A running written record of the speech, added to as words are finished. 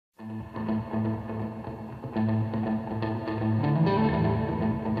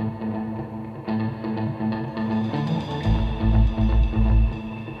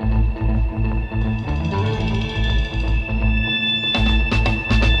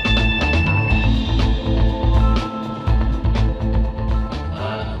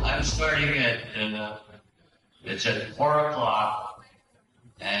it's at 4 o'clock,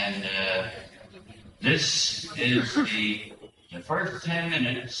 and this is the first 10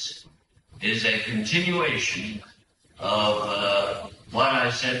 minutes is a continuation of what I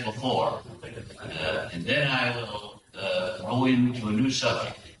said before, and then I will go into a new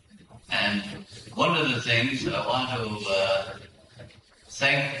subject. And one of the things I want to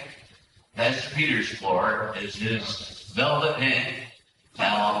thank Pastor Peters for is his velvet hand.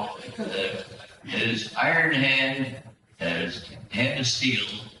 Now, his iron hand, his hand of steel,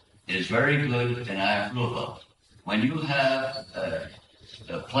 is very good, and I approve of it. When you have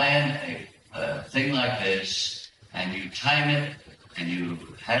a plan, a thing like this, and you time it, and you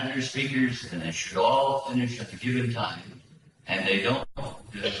have your speakers, and they should all finish at the given time, and they don't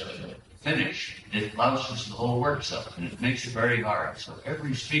finish, it louses the whole works up, and it makes it very hard. So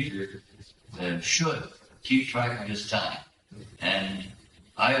every speaker should keep track of his time. And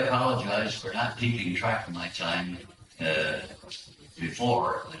I apologize for not keeping track of my time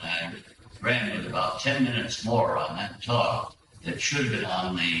before, and I ran with about 10 minutes more on that talk that should have been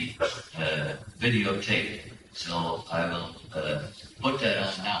on the videotape. So I will put that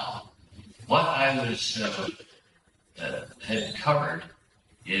on now. What I was had covered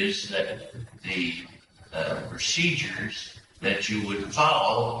is that the procedures that you would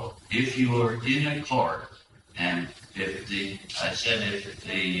follow if you were in a court, and if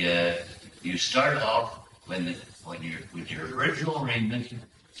you start off with your original arraignment,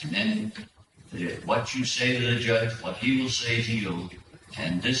 and then what you say to the judge, what he will say to you,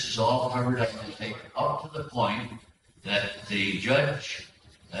 and this is all covered up to the point that the judge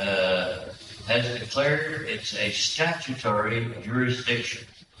has declared it's a statutory jurisdiction.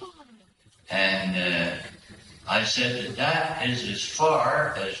 And I said that is as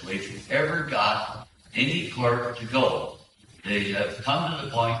far as we've ever got any court to go. They have come to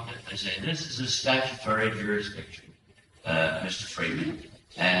the point that they say this is a statutory jurisdiction, Mr. Freeman.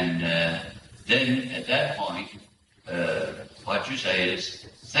 And then at that point, what you say is,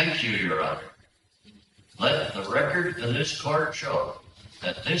 thank you, Your Honor. Let the record of this court show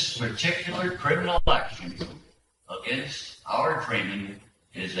that this particular criminal action against Howard Freeman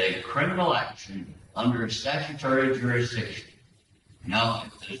is a criminal action under a statutory jurisdiction. Now,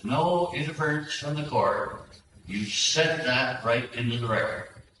 if there's no interference from the court, you set that right into the record.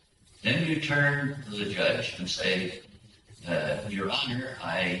 Then you turn to the judge and say, Your Honor,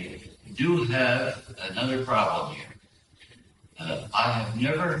 I do have another problem here. I have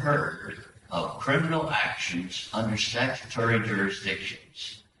never heard of criminal actions under statutory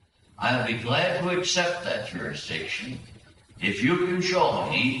jurisdictions. I'll be glad to accept that jurisdiction if you can show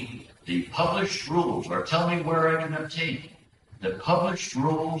me the published rules, or tell me where I can obtain the published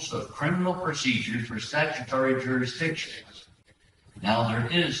rules of criminal procedure for statutory jurisdictions. Now, there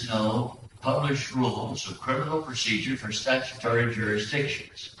is no published rules of criminal procedure for statutory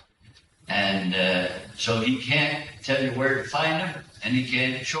jurisdictions. And so he can't tell you where to find them, and he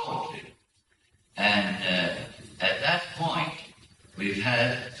can't show them to you. And at that point, we've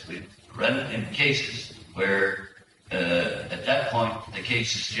run in cases where at that point, the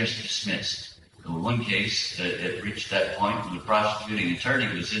case is just dismissed. In one case, it reached that point when the prosecuting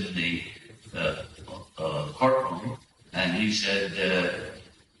attorney was in the courtroom, and he said,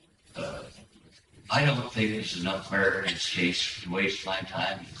 I don't think there's enough merit in this case to waste my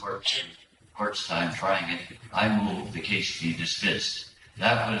time and court's time trying it. I move the case be dismissed.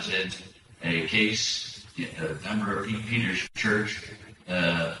 That was in a case, a member of Peters Church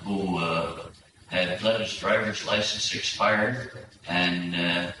who had let his driver's license expire,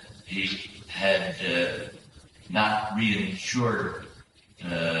 and he had not reinsured,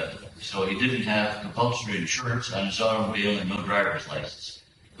 so he didn't have compulsory insurance on his automobile and no driver's license.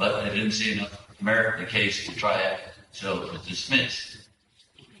 But they didn't see enough merit in the case to try it, so it was dismissed.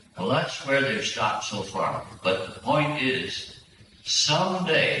 Well, that's where they've stopped so far. But the point is,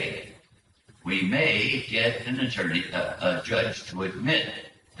 someday we may get an attorney, a judge, to admit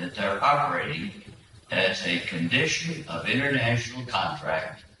that they're operating as a condition of international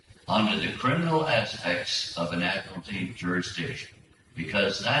contract under the criminal aspects of an Admiralty jurisdiction,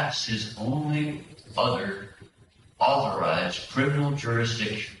 because that's his only other authorized criminal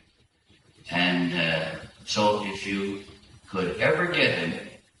jurisdiction. And so if you could ever get him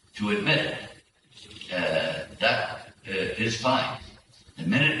to admit it, that is fine. The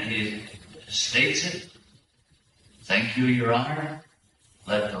minute he states it, thank you, Your Honor,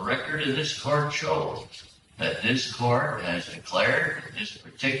 let the record of this court show that this court has declared this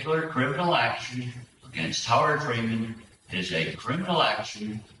particular criminal action against Howard Freeman is a criminal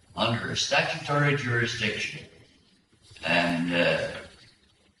action under a statutory jurisdiction. And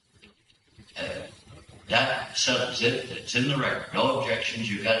That settles it. It's in the record. No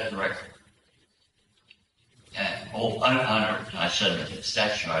objections. You got it in the record. And, I said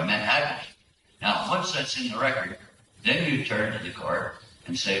statute. I meant Admiralty. Now, once that's in the record, then you turn to the court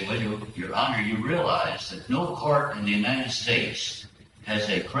and say, well, Your Honor, you realize that no court in the United States has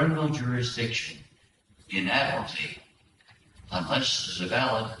a criminal jurisdiction in Admiralty unless there's a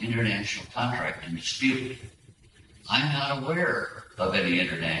valid international contract in dispute. I'm not aware of any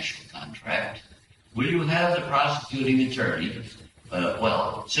international contract. Will you have the prosecuting attorney?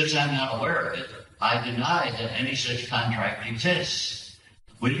 Well, since I'm not aware of it, I deny that any such contract exists.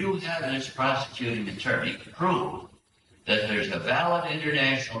 Will you have this prosecuting attorney prove that there's a valid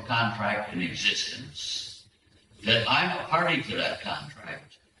international contract in existence, that I'm a party to that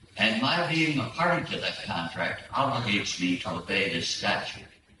contract, and my being a party to that contract obligates me to obey this statute?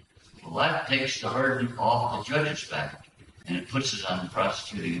 Well, that takes the burden off the judge's back, and it puts it on the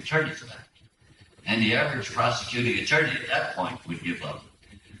prosecuting attorney's back. And the average prosecuting attorney at that point would give up.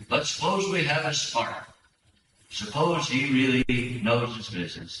 But suppose we have a smart. Suppose he really knows his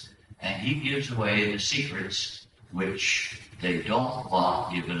business, and he gives away the secrets which they don't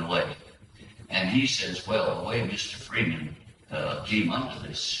want given away. And he says, well, the way Mr. Freeman came under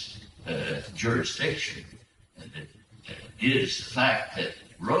this jurisdiction is the fact that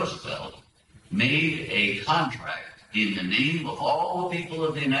Roosevelt made a contract in the name of all the people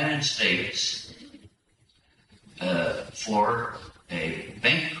of the United States for a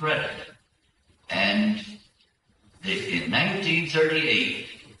bank credit. And in 1938,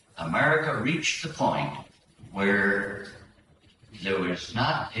 America reached the point where there was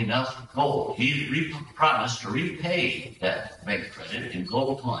not enough gold. He promised to repay that bank credit in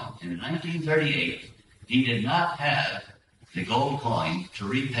gold coin. In 1938, he did not have the gold coin to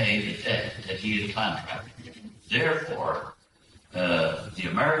repay the debt that he had contracted. Therefore, the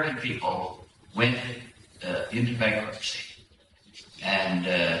American people went into bankruptcy. And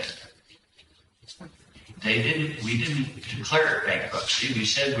we didn't declare bankruptcy. We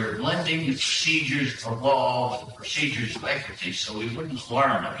said we're blending the procedures of law with the procedures of equity so we wouldn't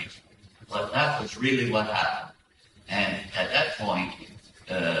alarm the people. But that was really what happened. And at that point,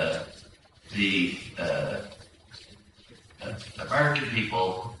 the American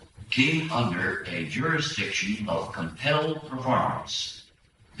people came under a jurisdiction of compelled performance.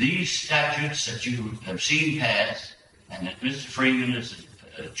 These statutes that you have seen passed and that Mr. Freeman is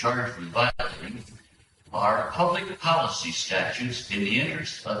charged with violating are public policy statutes in the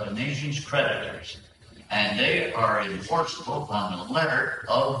interest of the nation's creditors, and they are enforceable on the letter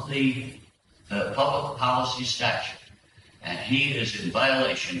of the public policy statute, and he is in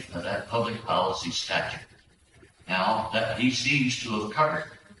violation of that public policy statute. Now, that he seems to have covered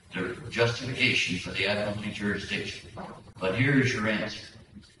the justification for the Admiralty jurisdiction. But here's your answer.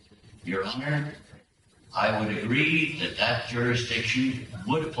 Your Honor, I would agree that that jurisdiction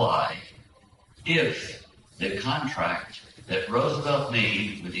would apply if the contract that Roosevelt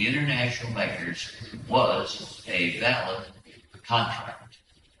made with the international bankers was a valid contract.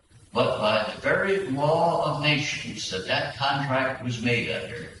 But by the very law of nations that contract was made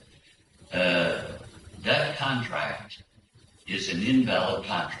under, that contract is an invalid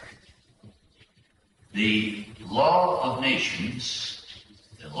contract. The law of nations,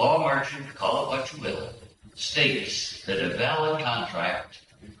 the law marching, call it what you will, states that a valid contract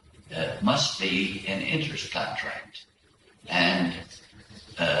must be an interest contract. And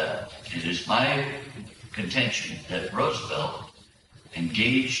it is my contention that Roosevelt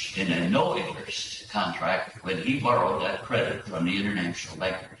engaged in a no-interest contract when he borrowed that credit from the international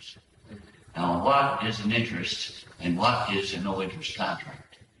bankers. Now, what is an interest and what is a no-interest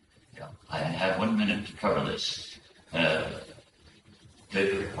contract? I have 1 minute to cover this.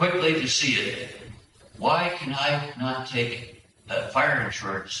 Quickly to see it, why can I not take a fire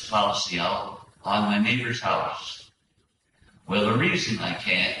insurance policy out on my neighbor's house? Well, the reason I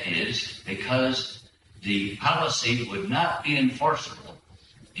can't is because the policy would not be enforceable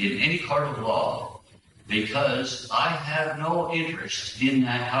in any court of law because I have no interest in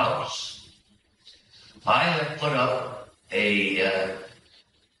that house. I have put up a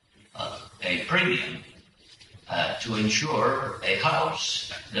premium to insure a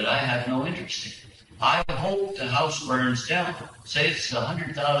house that I have no interest in. I hope the house burns down. Say it's a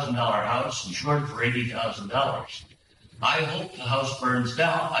 $100,000 house insured for $80,000. I hope the house burns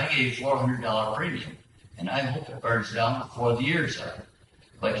down. I gave $400 premium, and I hope it burns down before the year's up.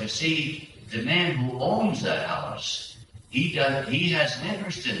 But you see, the man who owns that house, he has an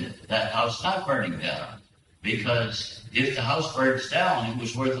interest in that house not burning down, because if the house burns down, it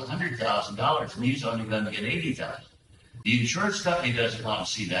was worth $100,000, and he's only going to get $80,000. The insurance company doesn't want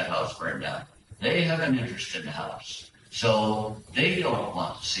to see that house burn down. they have an interest in the house. So they don't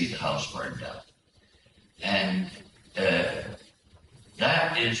want to see the house burned down. And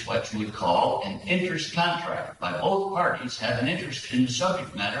that is what you would call an interest contract. By both parties have an interest in the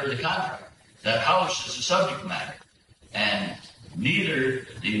subject matter of the contract. That house is the subject matter. And neither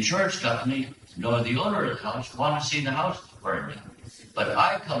the insurance company nor the owner of the house want to see the house burned down. But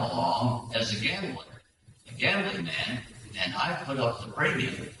I come along as a gambler, a gambling man, and I put up the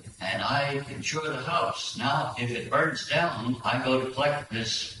premium and I insure the house. Now, if it burns down, I go to collect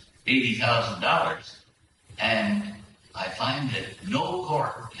this $80,000, and I find that no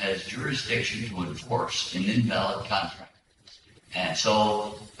court has jurisdiction to enforce an invalid contract. And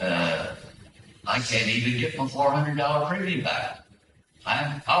so I can't even get my $400 premium back.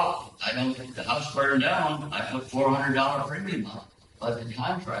 I'm out. I don't think the house burned down. I put $400 premium on. But the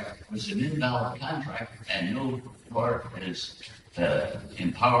contract was an invalid contract, and no court is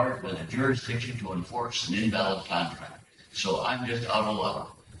empowered with a jurisdiction to enforce an invalid contract. So I'm just out of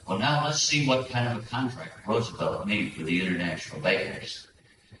luck. Well, now let's see what kind of a contract Roosevelt made for the international bankers.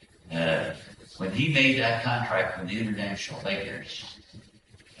 When he made that contract with the international bankers,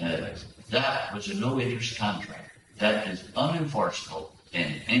 that was a no-interest contract. That is unenforceable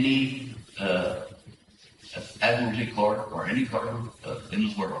in any Admiralty court or any court in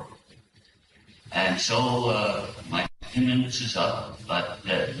the world. And so my 10 minutes is up, but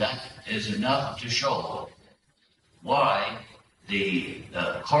that is enough to show why the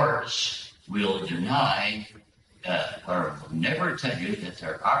courts will deny or never tell you that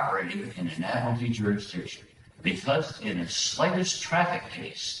they're operating in an Admiralty jurisdiction. Because in the slightest traffic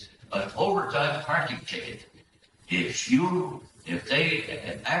case, an overtime parking ticket, if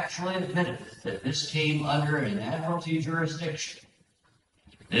they actually admitted that this came under an Admiralty jurisdiction,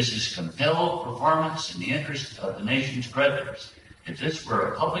 this is compelled performance in the interest of the nation's creditors. If this were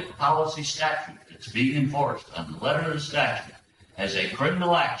a public policy statute that's being enforced on the letter of the statute as a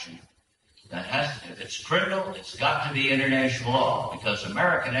criminal action, if it's criminal, it's got to be international law, because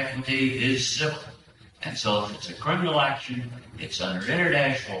American equity is civil. And so if it's a criminal action, it's under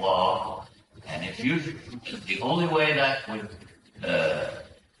international law. And the only way that would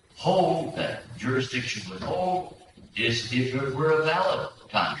hold, that jurisdiction would hold, is if it were a valid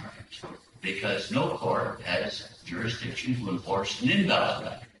contract, because no court has jurisdiction to enforce an invalid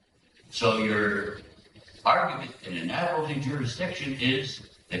contract. So your argument in an Admiralty jurisdiction is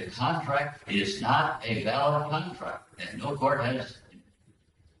the contract is not a valid contract, and no court has.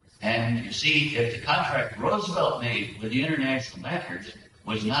 And you see, if the contract Roosevelt made with the international bankers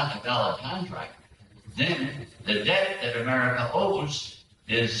was not a valid contract, then the debt that America owes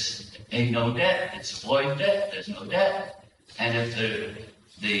is no debt. It's a void debt. There's no debt. And if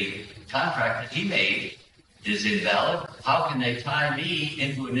the contract that he made is invalid, how can they tie me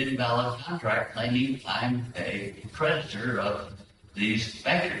into an invalid contract claiming I'm a creditor of these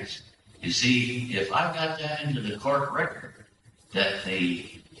bankers? You see, if I got that into the court record, that the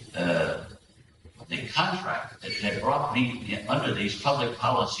contract that had brought me under these public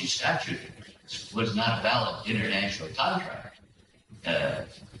policy statutes was not a valid international contract,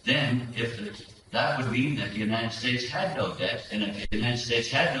 then that would mean that the United States had no debt, and if the United States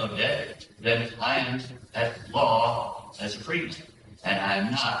had no debt, then I am at law as a freeman, and I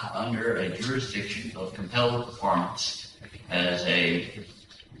am not under a jurisdiction of compelled performance as a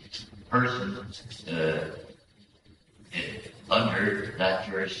person under that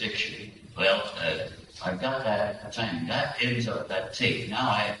jurisdiction. Well, I've got that time. That ends up that tape. Now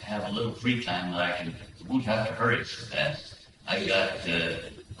I have a little free time that I won't have to hurry so fast. I got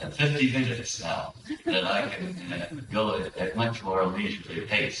 50 minutes now that I can go at much more leisurely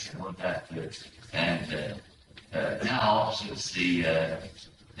pace. I won't have to. And now, since the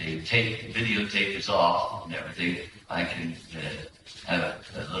videotape is off and everything, I can have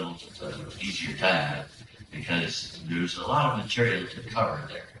a little easier time, because there's a lot of material to cover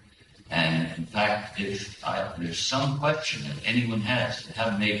there. And in fact, if there's some question that anyone has to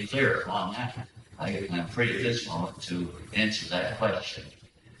have made clear on that, I'm free at this moment to answer that question.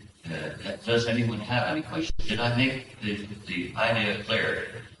 Does anyone have any questions? Did I make the idea clear?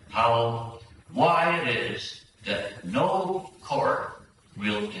 Why it is that no court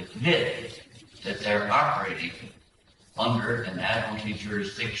will admit that they're operating under an Admiralty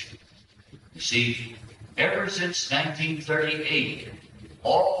jurisdiction? You see, ever since 1938,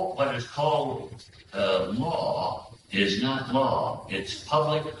 all what is called law is not law. It's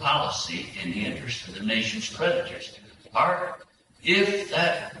public policy in the interest of the nation's creditors. If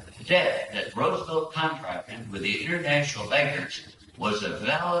that debt that Roosevelt contracted with the international bankers was a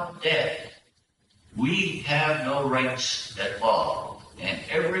valid debt, we have no rights at law. And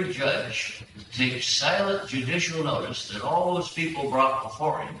every judge take silent judicial notice that all those people brought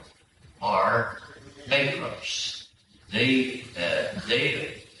before him are bankrupts. They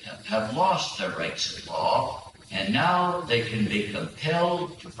have lost their rights at law, and now they can be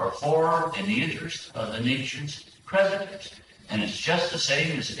compelled to perform in the interest of the nation's creditors. And it's just the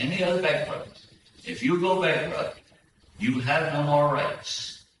same as any other bankrupt. If you go bankrupt, you have no more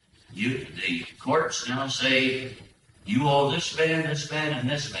rights. The courts now say, you owe this man, and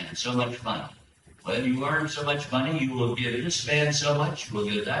this man so much money. Well, you earn so much money, you will give this man so much, you will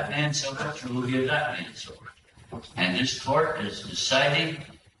give that man so much, you will give that man so much. And this court is deciding,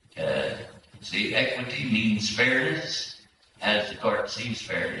 see, equity means fairness, as the court sees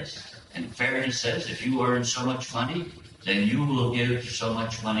fairness. And fairness says if you earn so much money, then you will give so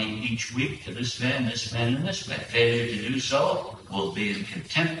much money each week to this man, and this man. Failure to do so will be in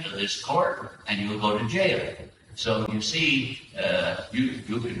contempt of this court, and you'll go to jail. So you see, you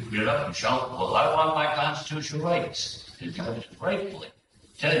can get up and shout, well, I want my constitutional rights. The judge rightfully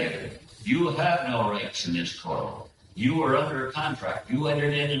tell you, you have no rights in this court. You are under a contract. You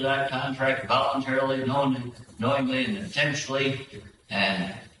entered into that contract voluntarily, knowingly, and intentionally,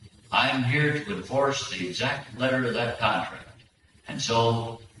 and I'm here to enforce the exact letter of that contract. And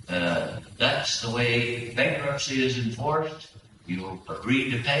so that's the way bankruptcy is enforced. You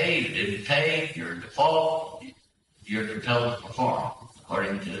agreed to pay, you didn't pay, you're in default, you're compelled to perform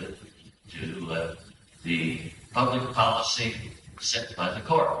according to the public policy set by the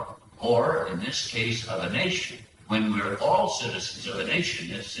court. Or, in this case, of a nation, when we're all citizens of a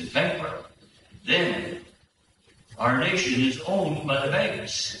nation that's in bankrupt, then our nation is owned by the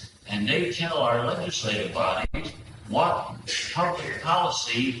banks. And they tell our legislative bodies what public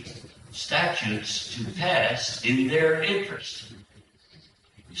policy statutes to pass in their interest.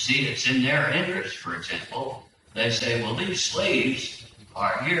 You see, it's in their interest, for example. They say, well, these slaves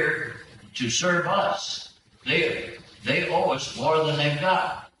are here to serve us. They owe us more than they've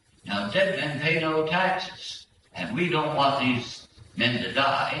got. Now, dead men pay no taxes. And we don't want these men to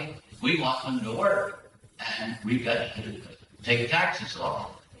die. We want them to work. And we've got to take taxes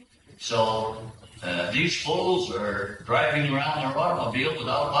off. So these fools are driving around their automobile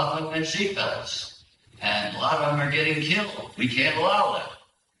without buckling their seatbelts. And a lot of them are getting killed. We can't allow that.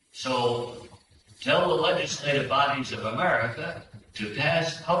 So tell the legislative bodies of America to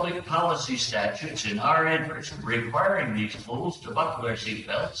pass public policy statutes in our interest requiring these fools to buckle their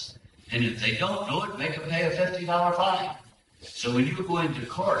seatbelts. And if they don't do it, make them pay a $50 fine. So when you go into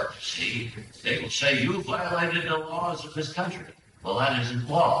court, see, they will say, you violated the laws of this country. Well, that isn't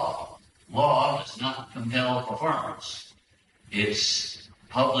law. Law does not compel performance. It's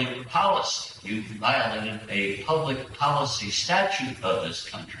public policy. You violated a public policy statute of this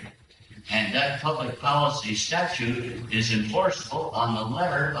country. And that public policy statute is enforceable on the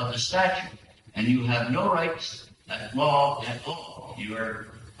letter of the statute. And you have no rights at law. You are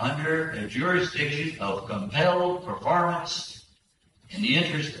under the jurisdiction of compelled performance in the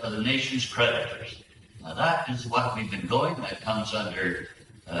interest of the nation's creditors. Now that is what we've been going. That comes under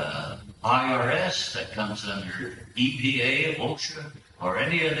IRS, that comes under EPA, OSHA, or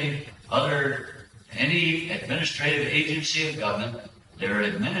any of the other, any administrative agency of government. They're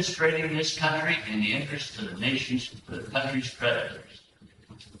administrating this country in the interest of the country's creditors.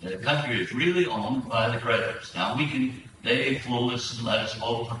 The country is really owned by the creditors. Now they fool us and let us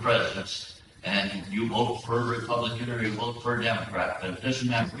vote for presidents, and you vote for a Republican or you vote for a Democrat, but it doesn't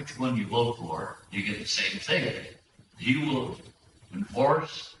matter which one you vote for, you get the same thing. He will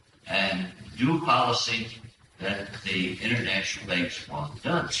enforce and do policy that the international banks want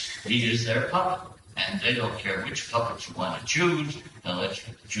done. He is their puppet, and they don't care which puppets you want to choose. They'll let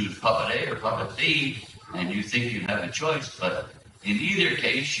you choose puppet A or puppet B, and you think you have a choice, but in either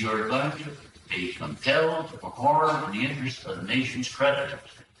case, you're going to be compelled to perform in the interest of the nation's creditors.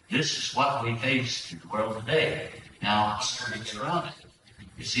 This is what we face in the world today. Now, how do we get around it?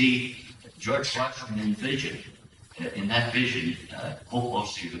 You see, George Washington envisioned, in that vision, hope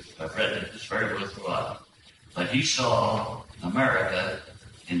most of you have read it, it's very worthwhile, but he saw America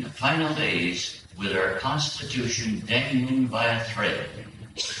in the final days with our Constitution dangling by a thread.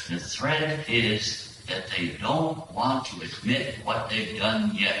 The thread is that they don't want to admit what they've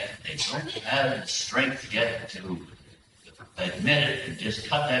done yet. They don't have the strength yet to admit it and just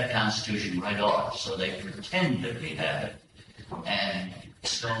cut that Constitution right off. So they pretend that we have it. And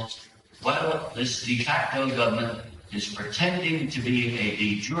so, while this de facto government is pretending to be a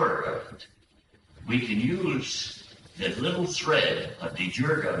de jure government, we can use the little thread of de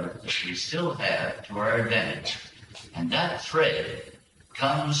jure government that we still have to our advantage. And that thread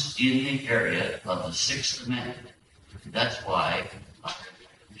comes in the area of the Sixth Amendment. That's why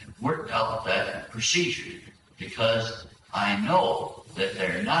worked out that procedure because I know that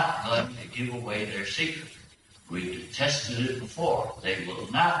they're not going to give away their secret. We've tested it before. They will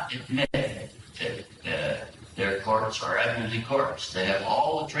not admit that their courts are admiralty courts. They have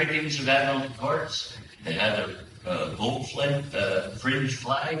all the trimmings of admiralty courts. They have a gold fringe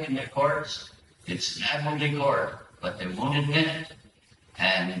flag in their courts. It's an admiralty court, but they won't admit it.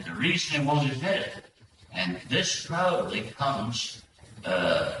 And the reason they won't admit it, and this proudly comes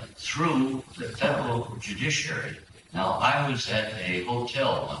through the federal judiciary. Now, I was at a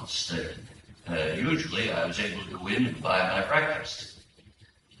hotel once that usually I was able to go in and buy my breakfast.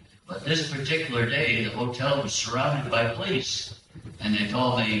 But this particular day, the hotel was surrounded by police. And they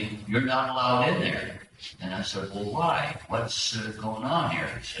told me, "You're not allowed in there." And I said, "Well, why? What's going on here?"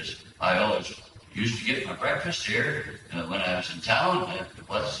 He says, "I always used to get my breakfast here when I was in town.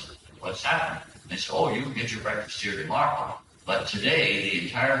 What's happened?" They said, "Oh, you can get your breakfast here tomorrow." But today, the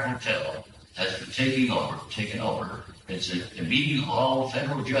entire hotel has been taken over. It's a meeting of all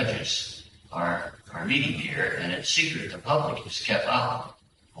federal judges are meeting here, and it's secret. The public is kept out.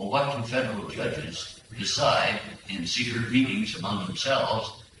 Well, what do federal judges decide in secret meetings among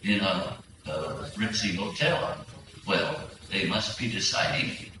themselves in a ritzy hotel? Well, they must be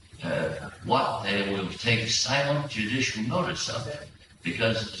deciding what they will take silent judicial notice of.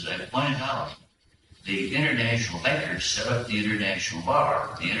 Because, as I pointed out, the international bankers set up the international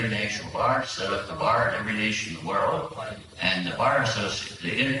bar. The international bar set up the bar in every nation in the world. And the bar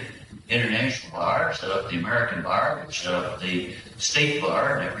association, international bar set up the American bar, which set up the state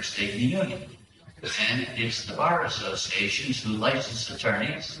bar in every state in the union. And it's the bar associations who license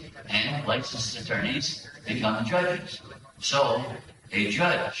attorneys, and licensed attorneys become judges. So a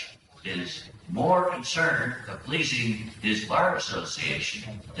judge is more concerned of pleasing his bar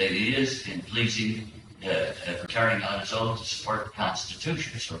association than he is in pleasing carrying out his oath to support the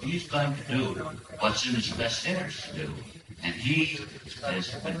Constitution. So he's going to do what's in his best interest to do. And he has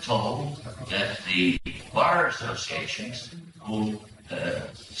been told that the bar associations who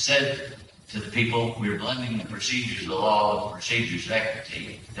said to the people, "We're blending the procedures of the law with procedures of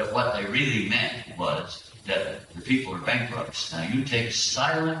equity," that what they really meant was that the people are bankrupts. Now you take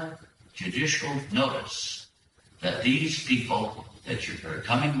silent judicial notice that these people that are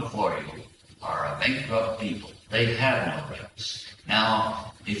coming before you are a bankrupt people. They have no rights.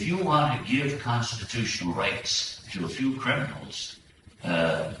 Now, if you want to give constitutional rights to a few criminals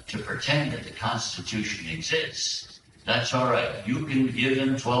to pretend that the Constitution exists, that's all right. You can give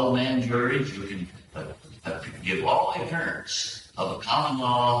them 12-man juries. You can give all the appearance of a common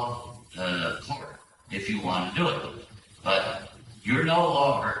law court if you want to do it. But you're no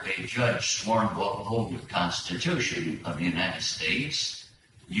longer a judge sworn to uphold the Constitution of the United States.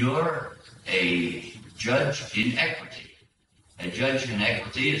 You're a judge in equity. A judge in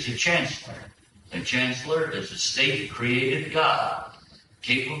equity is a chancellor. A chancellor is a state-created God,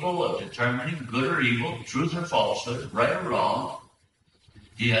 capable of determining good or evil, truth or falsehood, right or wrong.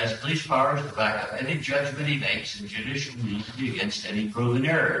 He has police powers to back up any judgment he makes in judicial immunity against any proven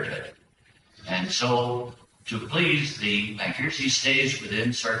error judgment. And so, to please the bankers, he stays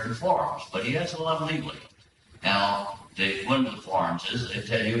within certain forms, but he has a lot of leeway. Now, one of the forms is they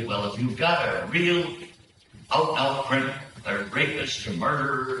tell you, well, if you've got a real out-and-out criminal, a rapist, a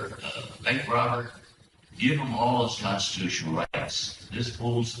murderer, a bank robber, give them all his constitutional rights. This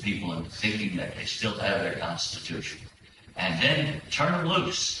fools people into thinking that they still have their Constitution. And then turn them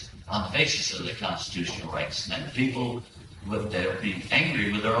loose on the basis of their constitutional rights. And then people they'll be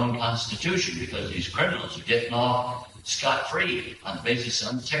angry with their own Constitution because these criminals are getting off scot-free on the basis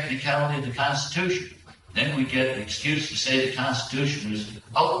of the technicality of the Constitution. Then we get an excuse to say the Constitution is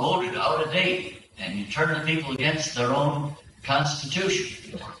outmoded, out of date, and you turn the people against their own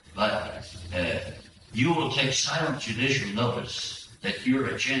Constitution. But you will take silent judicial notice that you're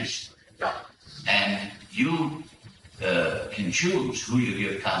a chancellor, and you can choose who you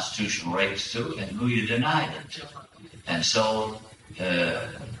give constitutional rights to and who you deny them to. And so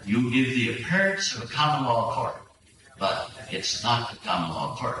you give the appearance of a common law court, but it's not a common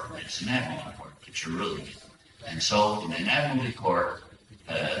law court, it's an admiralty court that you're ruling in. And so in an admiralty court,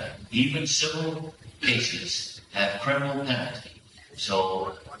 even civil cases have criminal penalty.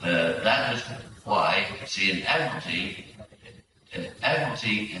 So that is why, see, in admiralty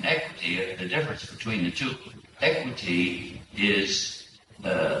and equity, the difference between the two. Equity is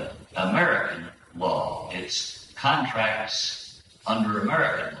American law. It's contracts under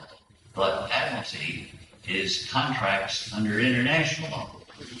American law. But admiralty is contracts under international law.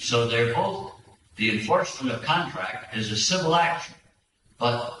 So they're both, the enforcement of contract is a civil action,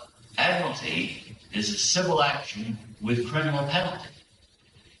 but admiralty is a civil action with criminal penalty.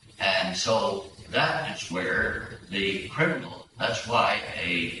 And so that is where the criminal, that's why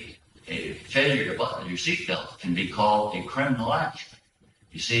a failure to button your seatbelt can be called a criminal action.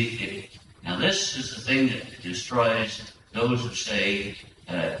 You see, now this is the thing that destroys those who say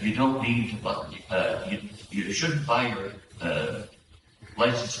you don't need to button, you shouldn't buy your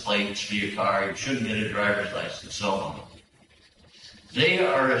license plates for your car, you shouldn't get a driver's license, so on. They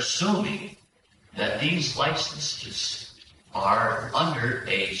are assuming that these licenses are under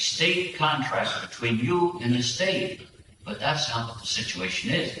a state contract between you and the state, but that's not what the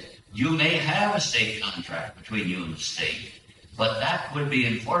situation is. You may have a state contract between you and the state, but that would be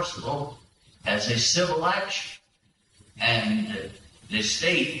enforceable as a civil action. And the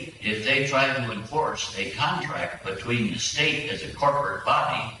state, if they try to enforce a contract between the state as a corporate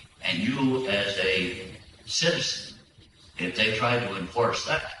body and you as a citizen, if they try to enforce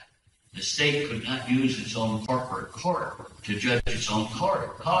that, the state could not use its own corporate court to judge its own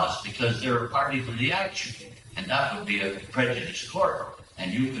cause because they're a party to the action, and that would be a prejudice court,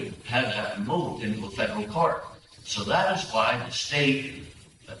 and you could have that moved into a federal court. So that is why the state,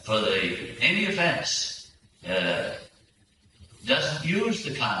 for any offense, doesn't use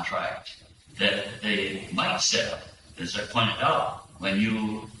the contract that they might set up. As I pointed out, when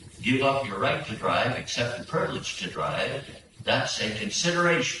you give up your right to drive, accept the privilege to drive, that's a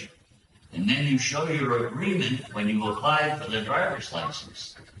consideration. And then you show your agreement when you apply for the driver's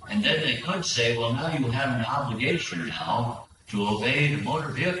license. And then they could say, well, now you have an obligation now to obey the motor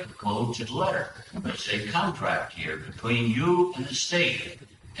vehicle code to the letter. There's a contract here between you and the state,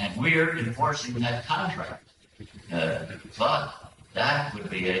 and we're enforcing that contract. But that would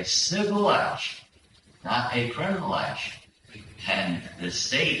be a civil action, not a criminal action. And the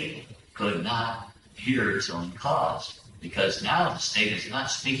state could not hear its own cause, because now the state is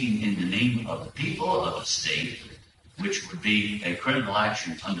not speaking in the name of the people of the state, which would be a criminal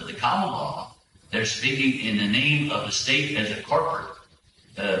action under the common law. They're speaking in the name of the state as a corporate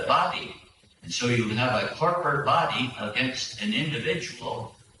body. And so you have a corporate body against an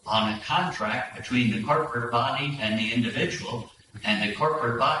individual on a contract between the corporate body and the individual, and the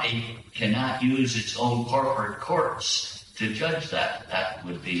corporate body cannot use its own corporate courts to judge that. That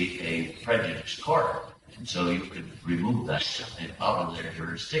would be a prejudice court. And so you could remove that out of their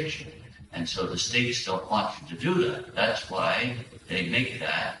jurisdiction. And so the states don't want you to do that. That's why they make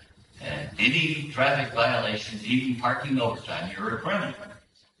that any traffic violations, even parking overtime, you're a criminal,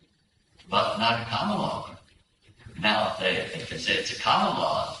 but not a common law. Now, if they say it's a common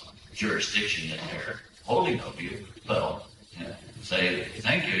law jurisdiction that they're holding of you, well, say,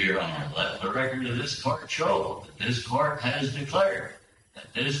 thank you, Your Honor. Let the record of this court show that this court has declared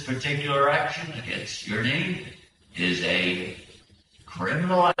that this particular action against your name is a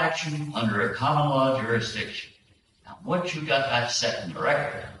criminal action under a common law jurisdiction. Now, once you got that set in the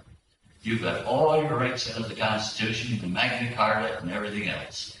record, you've got all your rights under the Constitution, the Magna Carta, and everything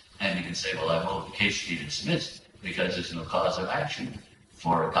else. And you can say, well, I vote the case to be dismissed because there's no cause of action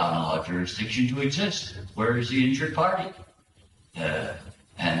for a common law jurisdiction to exist. Where is the injured party?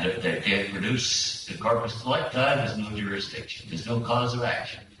 And if they can't produce the corpus delicti, there's no jurisdiction. There's no cause of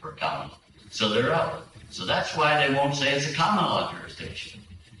action for a common law. So they're out. So that's why they won't say it's a common law jurisdiction.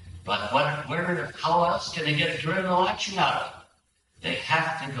 But how else can they get a criminal action out of it? They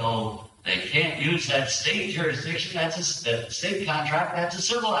have to go, they can't use that state jurisdiction, that's a state contract, that's a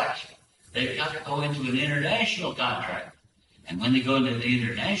civil action. They've got to go into an international contract. And when they go into the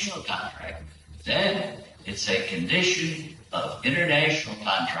international contract, then it's a condition of international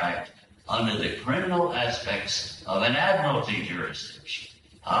contract under the criminal aspects of an Admiralty jurisdiction.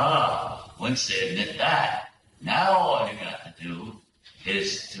 Once they admit that, now all you got to do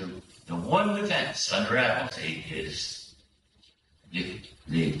is the one defense under Admiralty is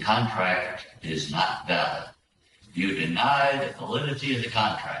the contract is not valid. You deny the validity of the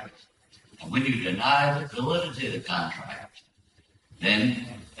contract. And when you deny the validity of the contract, then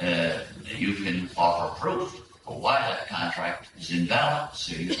you can offer proof for why that contract is invalid.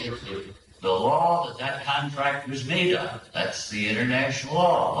 So you give the law that contract was made of. That's the international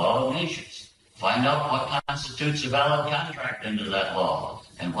law of nations. Find out what constitutes a valid contract under that law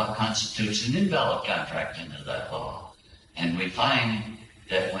and what constitutes an invalid contract under that law. And we find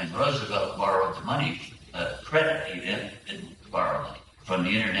that when Roosevelt borrowed the money, credit, he didn't borrow money from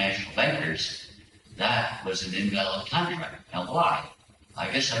the international bankers, that was an invalid contract. Now why? I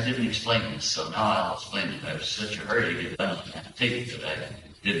guess I didn't explain this, so now I'll explain it. I was such a hurry to get done on the tape that I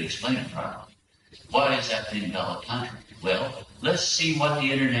didn't explain it properly. Why is that an invalid contract? Well, let's see what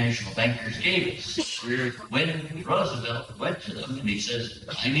the international bankers gave us. When Roosevelt went to them and he says,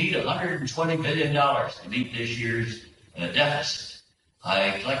 I need $120 billion to meet this year's deficit.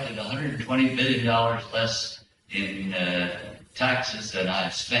 I collected $120 billion less in taxes than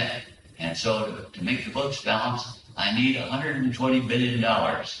I've spent. And so to make the books balance, I need $120 billion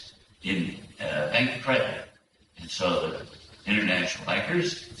in bank credit. And so the international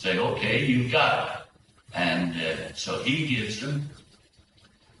bankers say, okay, you've got it. And so he gives them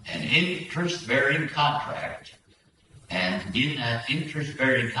an interest-bearing contract. And in that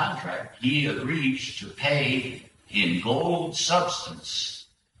interest-bearing contract, he agrees to pay in gold substance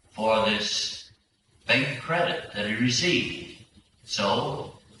for this bank credit that he received.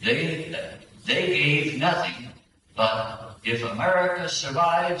 So they gave nothing, but if America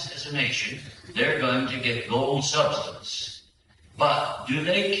survives as a nation, they're going to get gold substance. But do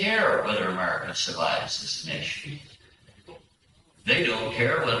they care whether America survives as a nation? They don't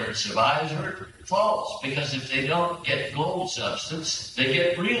care whether it survives or it falls, because if they don't get gold substance, they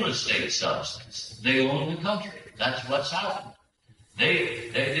get real estate substance. They own the country. That's what's happened. They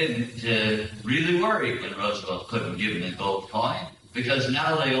didn't really worry when Roosevelt couldn't give them the gold coin, because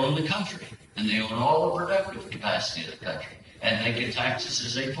now they own the country, and they own all the productive capacity of the country, and they get taxes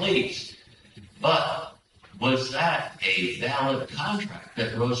as they please. But was that a valid contract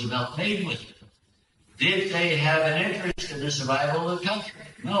that Roosevelt made with them? Did they have an interest in the survival of the country?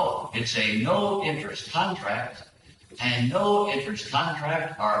 No. It's a no-interest contract, and no-interest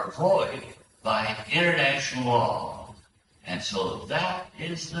contracts are void by international law. And so that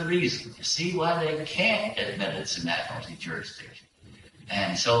is the reason. You see why they can't admit it's an admiralty jurisdiction.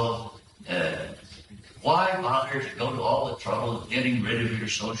 And so why bother to go to all the trouble of getting rid of your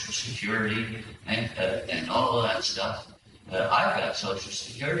Social Security and all of that stuff? I've got Social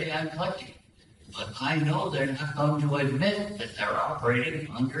Security I'm collecting. But I know they're not going to admit that they're operating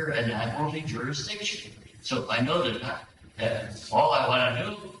under an admiralty jurisdiction. So I know they're not. All I want to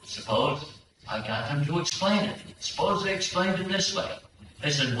do, suppose I got them to explain it. Suppose they explained it this way.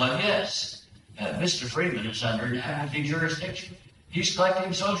 They said, well, yes, Mr. Freeman is under an admiralty jurisdiction. He's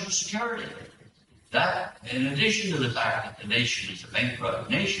collecting Social Security. That, in addition to the fact that the nation is a bankrupt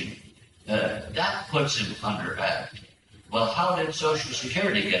nation, that puts him under admiralty. Well, how did Social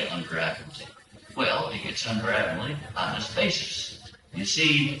Security get under admiralty? Well, it gets under admiralty on this basis. You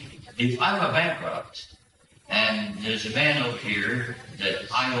see, if I'm a bankrupt, and there's a man over here that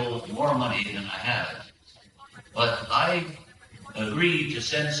I owe more money than I have, but I agreed to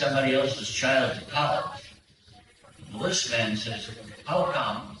send somebody else's child to college. Well, this man says, how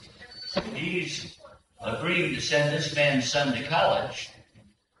come he's agreeing to send this man's son to college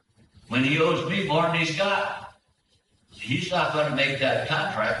when he owes me more than he's got? He's not going to make that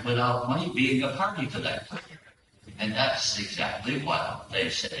contract without money being a party to that contract. And that's exactly what they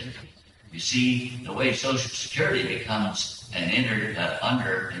said. You see, the way Social Security becomes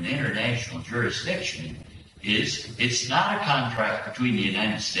under an international jurisdiction is it's not a contract between the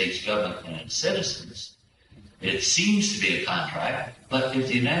United States government and its citizens. It seems to be a contract, but if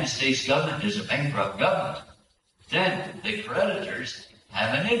the United States government is a bankrupt government, then the creditors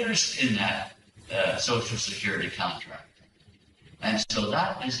have an interest in that Social Security contract. And so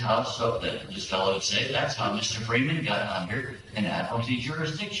that is how, this fellow would say, that's how Mr. Freeman got under an admiralty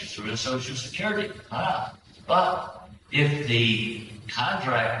jurisdiction, through the Social Security. But if the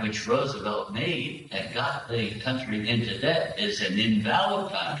contract which Roosevelt made and got the country into debt is an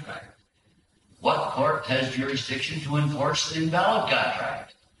invalid contract, what court has jurisdiction to enforce an invalid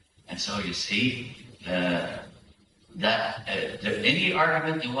contract? And so you see that any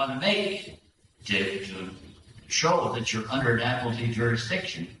argument you want to make to show that you're under an admiralty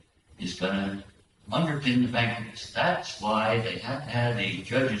jurisdiction is going to underpin the bankruptcy. That's why they have to have the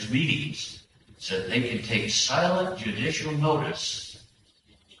judges' meetings so that they can take silent judicial notice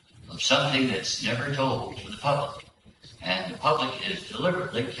of something that's never told to the public. And the public is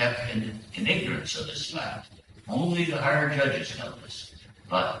deliberately kept in ignorance of this fact. Only the higher judges know this.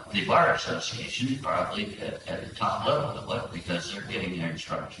 But the Bar Association is probably at the top level of it, because they're getting their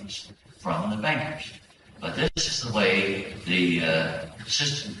instructions from the bankers. But this is the way the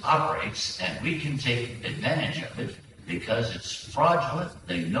system operates, and we can take advantage of it because it's fraudulent.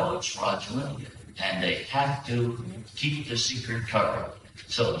 They know it's fraudulent, and they have to keep the secret covered.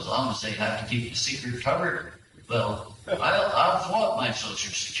 So as long as they have to keep the secret covered, well, I'll flaunt my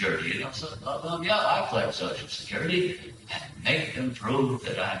Social Security. So, yeah, I collect Social Security and make them prove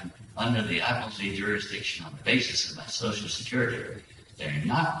that I'm under the admiralty jurisdiction on the basis of my Social Security. They're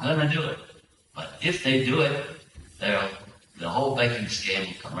not going to do it. But if they do it, the whole banking scam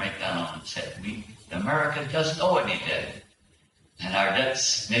will come right down on its head. America doesn't owe any debt. And our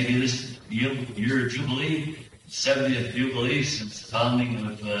debts, maybe this year of Jubilee, 70th Jubilee since the founding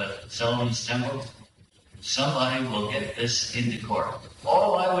of Sullivan's Temple, somebody will get this into court.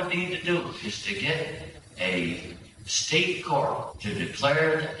 All I would need to do is to get a state court to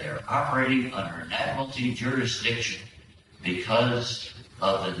declare that they're operating under an Admiralty jurisdiction because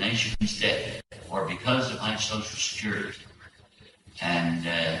of the nation's debt or because of my Social Security. And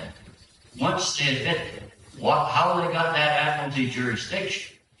once they admit how they got that Admiralty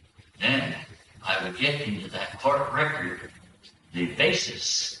jurisdiction, then I would get into that court record the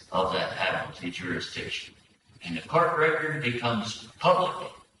basis of that Admiralty jurisdiction. And the court record becomes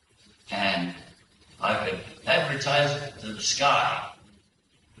public, and I could advertise it to the sky.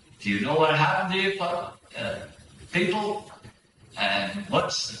 Do you know what happened to you, people? And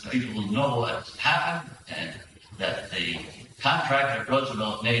once the people know what happened and that the contract that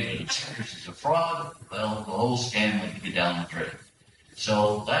Roosevelt made with the Sears is a fraud, well, the whole scam would be down the drain.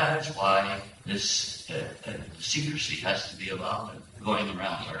 So that is why this secrecy has to be about going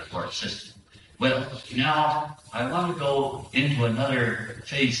around our court system. Well, now I want to go into another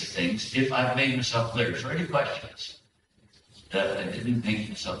phase of things, if I've made myself clear. Is there any questions that I didn't make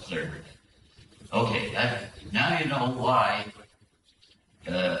myself clear? Okay, now you know why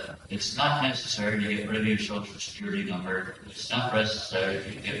it's not necessary to get rid of your Social Security number. It's not necessary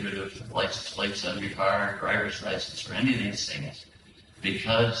to get rid of license plates on your car, driver's license, or any of these things.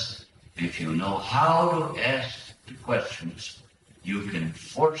 Because if you know how to ask the questions, you can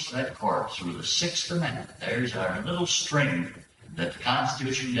force that court through the Sixth Amendment. There's our little string that the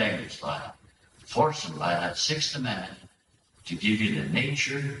Constitution dangles by. Force them by that Sixth Amendment to give you the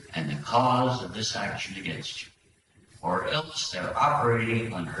nature and the cause of this action against you. Or else they're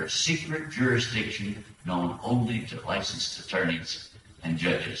operating under a secret jurisdiction known only to licensed attorneys and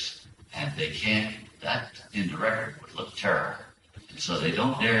judges. And they can't, that in the record would look terrible. And so they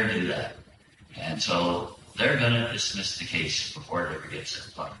don't dare do that. And so they're going to dismiss the case before it ever gets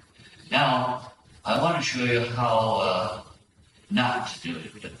that far. Now, I want to show you how not to do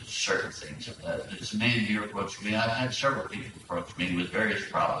it with certain things. There's a man here approached me. I've had several people approach me with various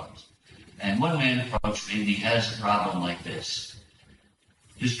problems. And one man approached me, and he has a problem like this.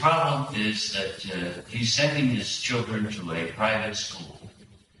 His problem is that he's sending his children to a private school,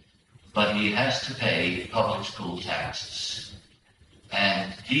 but he has to pay public school taxes.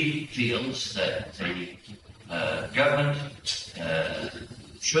 And he feels that the government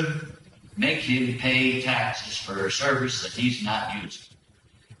should make him pay taxes for a service that he's not using.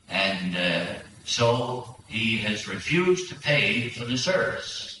 And so he has refused to pay for the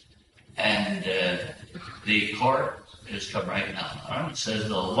service. And the court has come right down on it. It says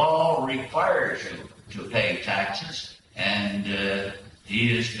the law requires you to pay taxes. And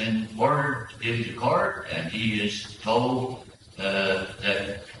he has been ordered into court, and he is told that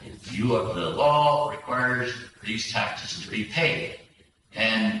the law requires these taxes to be paid.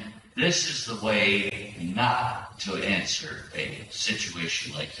 And this is the way not to answer a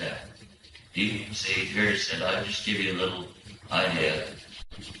situation like that. He said, I'll just give you a little idea.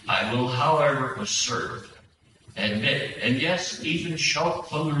 I will, however, assert, admit, and yes, even shout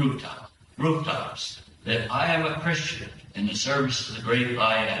from the rooftops, that I am a Christian in the service of the great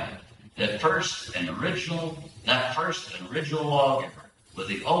I am, that first and original lawgiver with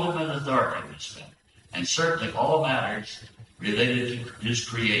the ultimate authority of this man, and certainly all matters related to his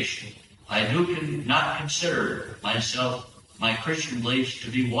creation. I do not consider myself, my Christian beliefs, to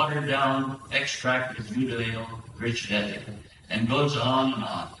be watered down extract of Judeo-Christian ethic, and goes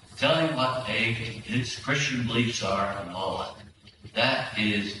on, telling what his Christian beliefs are and all that. That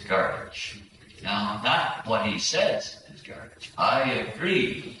is garbage. Now, not what he says is garbage. I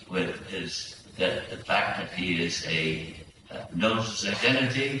agree with the fact that he is knows his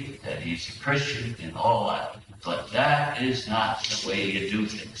identity, that he's a Christian and all that. But that is not the way you do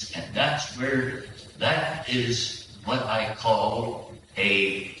things. And that is what I call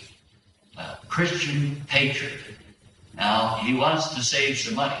a Christian patriot. Now, he wants to save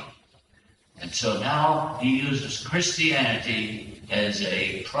some money. And so now he uses Christianity as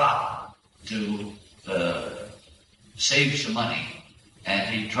a prop to save some money. And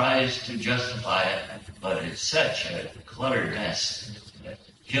he tries to justify it, but it's such a cluttered mess that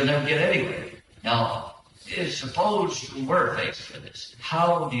he'll never get anywhere. Now, suppose you were faced with this.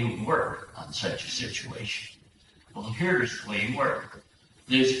 How do you work on such a situation? Well, here's the way you work.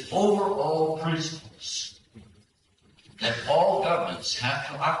 There's overall principles that all governments have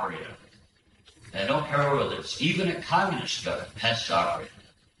to operate under. I don't care whether it's even a communist government has to operate under.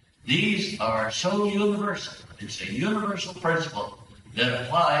 These are so universal. It's a universal principle that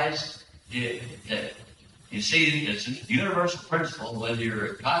applies. You see, it's a universal principle whether you're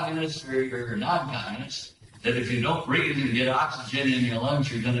a communist or you're a non-communist, that if you don't breathe and get oxygen in your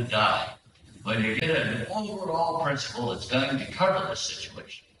lungs, you're going to die. when you get an overall principle that's going to cover this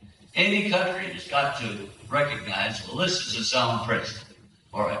situation. Any country has got to recognize, well, this is a sound principle,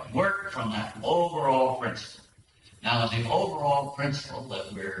 or work from that overall principle. Now, the overall principle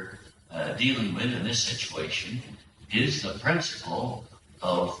that we're dealing with in this situation is the principle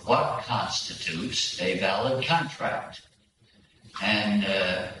of what constitutes a valid contract. And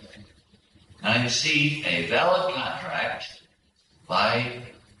now you see, a valid contract by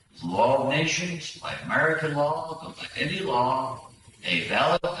law of nations, by American law, by any law, a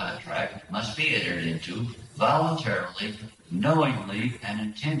valid contract must be entered into voluntarily, knowingly, and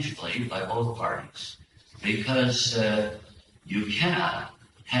intentionally by both parties. Because you cannot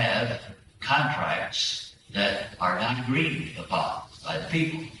have contracts that are not agreed upon by the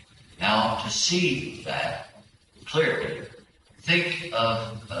people. Now, to see that clearly, think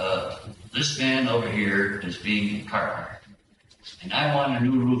of this man over here as being a carpenter, and I want a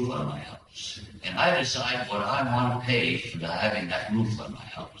new roof on my house, and I decide what I want to pay for having that roof on my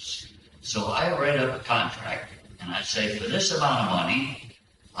house. So I write up a contract, and I say, for this amount of money,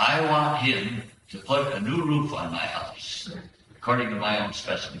 I want him to put a new roof on my house, according to my own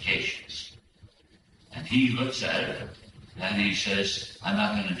specifications. And he looks at it, and he says, I'm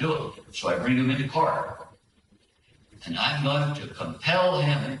not going to do it. So I bring him into court. And I'm going to compel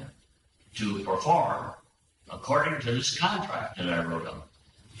him to perform according to this contract that I wrote up.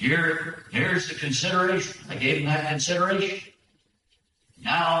 Here's the consideration. I gave him that consideration.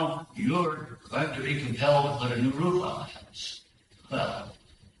 Now you're going to be compelled to put a new roof on my house. Well,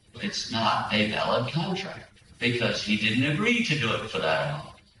 it's not a valid contract because he didn't agree to do it for that amount.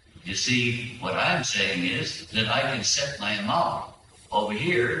 You see, what I'm saying is that I can set my amount over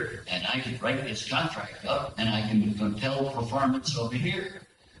here, and I can write this contract up, and I can compel performance over here.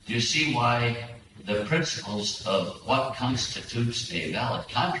 Do you see why the principles of what constitutes a valid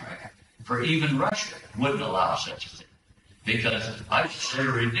contract for even Russia wouldn't allow such a thing? Because I say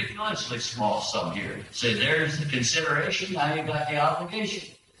a ridiculously small sum here. Say, there's the consideration, now you got the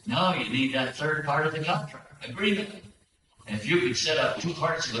obligation. No, you need that third part of the contract, agreement. And if you could set up two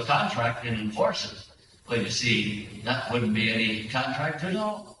parts of a contract and enforce it, well, you see, that wouldn't be any contract at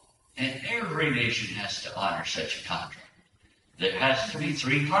all. And every nation has to honor such a contract. There has to be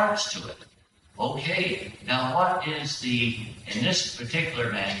three parts to it. Okay, now what is in this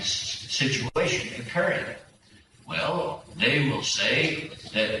particular man's situation occurring? Well, they will say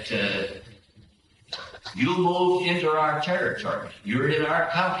that you moved into our territory. You're in our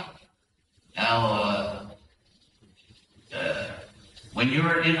county. Now, when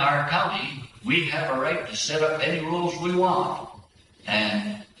you're in our county, we have a right to set up any rules we want.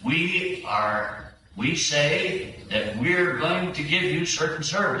 And we say that we're going to give you certain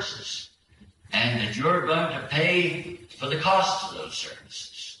services and that you're going to pay for the cost of those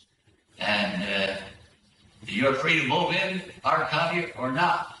services. And you're free to move in our county or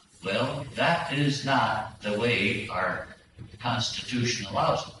not. Well, that is not the way our Constitution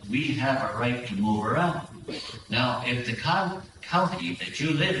allows it. We have a right to move around. Now, if the county that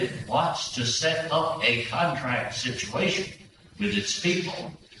you live in wants to set up a contract situation with its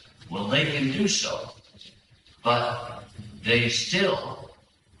people, well, they can do so. But they still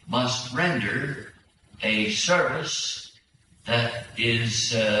must render a service that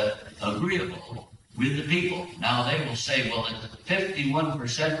is agreeable with the people. Now, they will say, well, if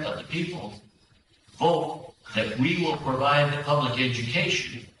 51% of the people vote that we will provide the public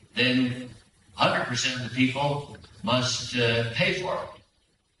education, then 100% of the people must pay for it.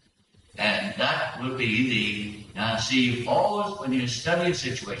 And that would be now see, always when you study a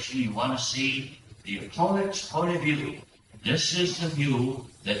situation, you want to see the opponent's point of view. This is the view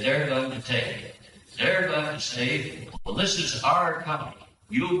that they're going to take. They're going to say, well, this is our county.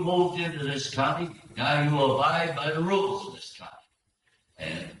 You moved into this county, now you abide by the rules of this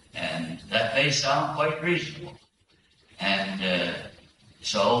county. And that may sound quite reasonable. And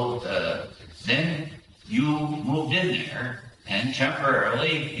so then you moved in there, and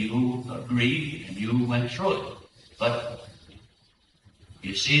temporarily you agreed and you went through it. But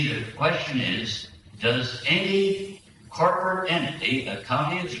you see, the question is, does any corporate entity, a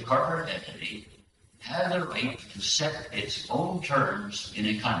county is a corporate entity, have the right to set its own terms in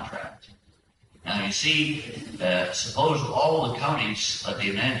a contract? Now, you see, suppose all the counties of the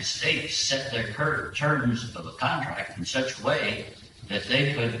United States set their terms of a contract in such a way that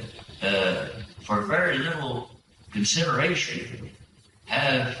they could, for very little consideration,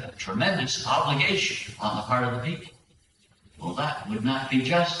 have tremendous obligation on the part of the people. Well, that would not be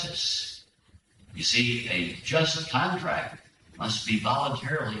justice. You see, a just contract must be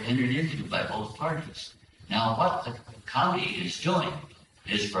voluntarily entered into by both parties. Now, what the county is doing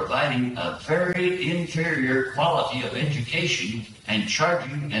is providing a very inferior quality of education and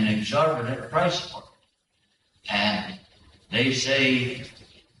charging an exorbitant price for it. And they say,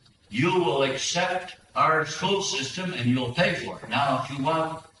 you will accept our school system and you'll pay for it. Now, if you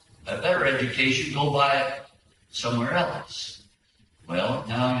want a better education, go buy it somewhere else. Well,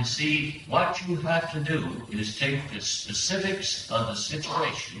 now you see, what you have to do is take the specifics of the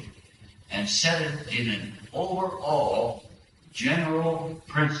situation and set it in an overall general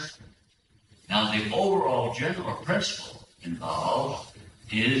principle. Now, the overall general principle involved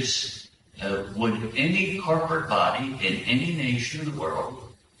is, would any corporate body in any nation in the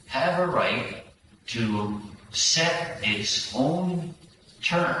world have a right to set its own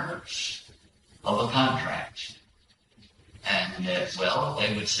terms of a contract? And, well,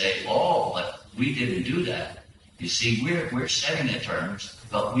 they would say, oh, but we didn't do that. You see, we're setting the terms,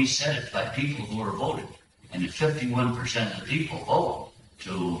 but we set it by people who are voted. And if 51% of the people vote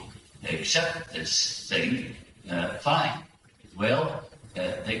to accept this thing, fine. Well,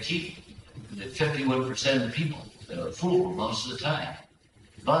 they keep the 51% of the people fooled most of the time.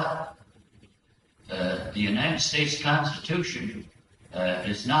 But the United States Constitution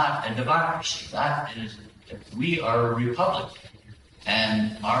is not a democracy. That is, we are a republic.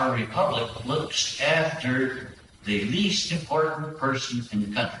 And our republic looks after the least important person in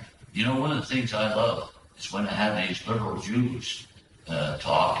the country. You know, one of the things I love is when I have these liberal Jews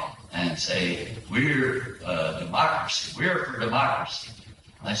talk and say, we're democracy, we're for democracy.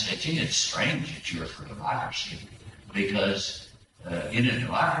 I say, gee, it's strange that you're for democracy, because in a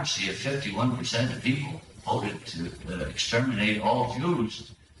democracy, if 51% of people voted to exterminate all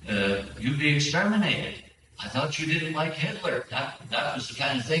Jews, you'd be exterminated. I thought you didn't like Hitler. That was the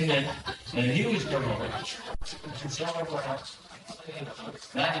kind of thing that he was doing. So,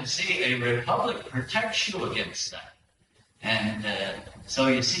 I can see a republic protects you against that. And so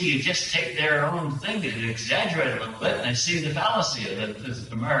you see, you just take their own thing and exaggerate it a little bit, and I see the fallacy of it.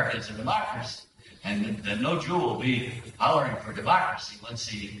 This America is a democracy. And then no Jew will be hollering for democracy once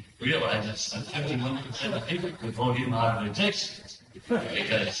he realizes that 51% of people could vote him out of existence.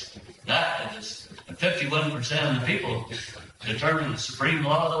 Because that is 51% of the people determine the supreme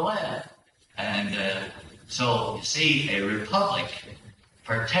law of the land. And so, you see, a republic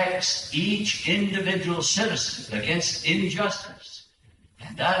protects each individual citizen against injustice.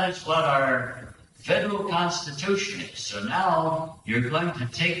 And that is what our federal constitution is. So now you're going to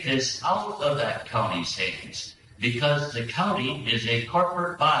take this out of that county's hands, because the county is a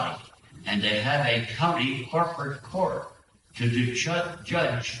corporate body, and they have a county corporate court to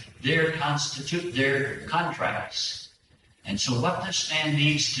judge their contracts. And so what this man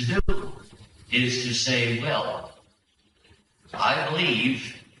needs to do is to say, well, I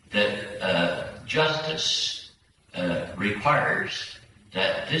believe that justice requires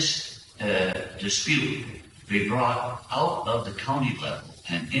that this dispute be brought out of the county level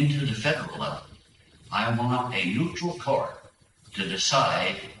and into the federal level. I want a neutral court to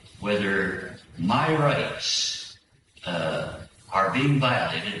decide whether my rights are being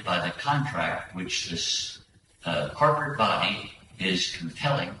violated by the contract which this corporate body is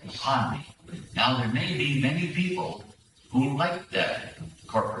compelling upon me. Now, there may be many people who like that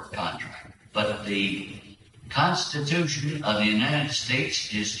corporate contract, but the Constitution of the United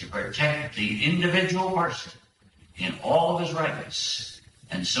States is to protect the individual person in all of his rights.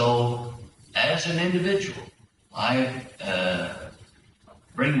 And so, as an individual, I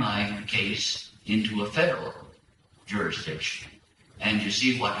bring my case into a federal jurisdiction. And you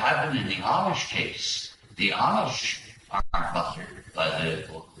see what happened in the Amish case. The Amish aren't bothered by the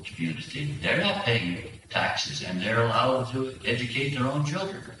local community. They're not paying taxes, and they're allowed to educate their own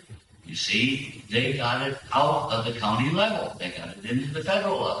children. You see, they got it out of the county level. They got it into the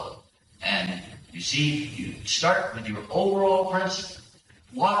federal level. And you see, you start with your overall principle.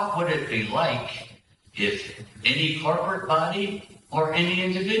 What would it be like if any corporate body or any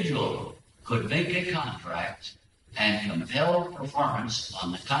individual could make a contract and compel performance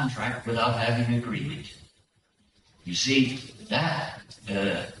on the contract without having agreement? You see, that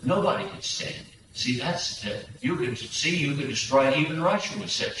nobody could stand. See, that's you could destroy even Russia with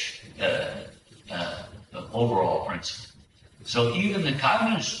such overall principle. So even the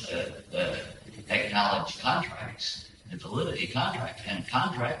communists acknowledge contracts, the validity contract, and a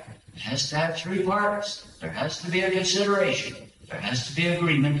contract has to have three parts. There has to be a consideration, there has to be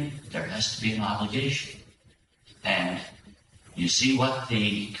agreement, there has to be an obligation. And you see what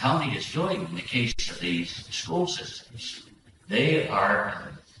the county is doing in the case of these school systems. They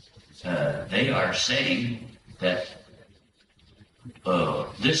are saying that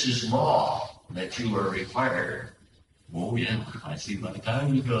this is law, that you are required Oh yeah, I see my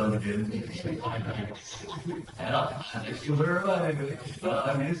time is gone again. Well, you were right. Well,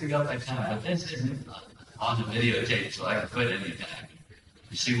 I'm using up my time, but this isn't on the videotape, so I can quit anytime.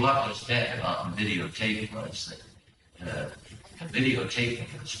 You see, what was bad about the videotape was that the videotape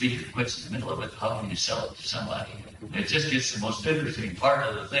speaker quits in the middle of it. How can you sell it to somebody? It just gets the most interesting part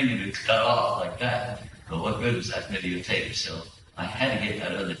of the thing and it's cut off like that. But what good is that videotape? So I had to get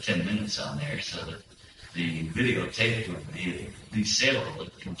that other 10 minutes on there so that the videotape would be saleable.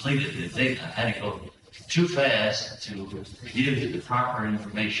 It completed the thing. I had to go too fast to give the proper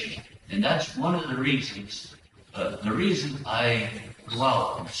information. And that's one of the reasons, the reason I go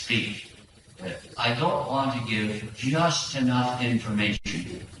out and speak. I don't want to give just enough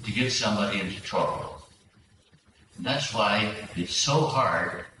information to get somebody into trouble. And that's why it's so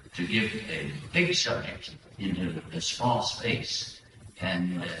hard to give a big subject into a small space.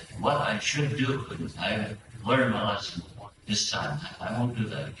 And what I should do, and I've learned my lesson this time, I won't do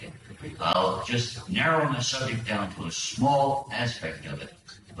that again. I'll just narrow my subject down to a small aspect of it,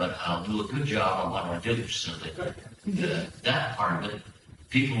 but I'll do a good job on what I do so that that part of it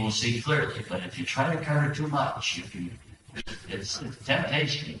people will see clearly. But if you try to cover too much, it's a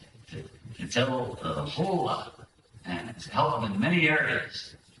temptation to tell a whole lot and to help them in many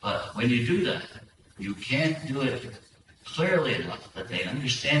areas. But when you do that, you can't do it clearly enough that they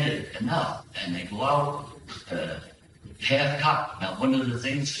understand it enough, and they go out half-cocked. Now, one of the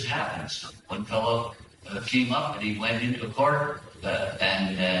things that happens, one fellow came up and he went into court,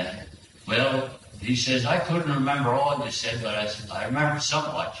 well, he says, I couldn't remember all you said, but I remember some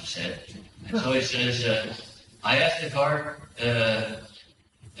of what you said. And so he says, I asked the court,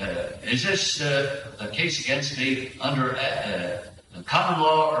 is this a case against me under common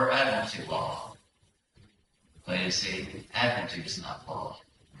law or Admiralty law? Well, you see, Admiralty is not law.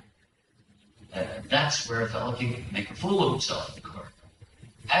 That's where a fellow can make a fool of himself in court.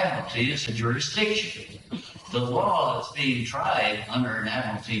 Admiralty is a jurisdiction. The law that's being tried under an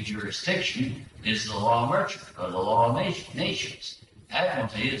Admiralty jurisdiction is the law merchant or the law of nations.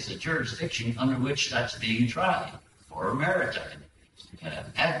 Admiralty is the jurisdiction under which that's being tried, or maritime.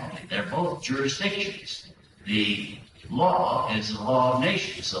 Admiralty, they're both jurisdictions. The law is the law of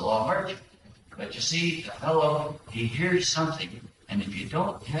nations, the law merchant. But you see, the fellow, he hears something, and if you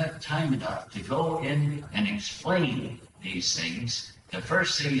don't have time enough to go in and explain these things, the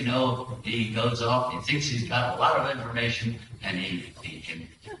first thing you know, he goes off, he thinks he's got a lot of information, and he can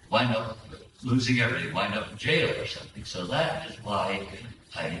wind up losing everything, wind up in jail or something. So that is why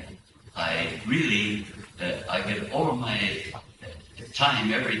I really, I get over my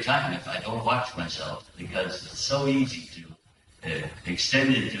time every time if I don't watch myself, because it's so easy to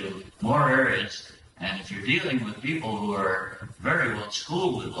extend it to more areas. And if you're dealing with people who are very well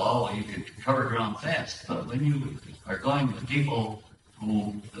schooled with law, well, you can cover ground fast. But when you are going with people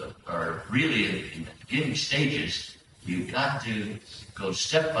who are really in the beginning stages, you've got to go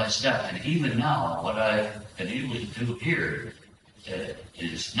step by step. And even now, what I've been able to do here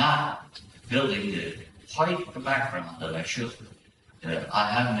is not building quite the background that I should.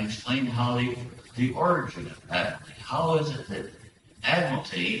 I haven't explained how the origin of Admiralty. How is it that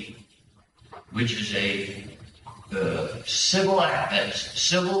Admiralty, which is a civil act, that is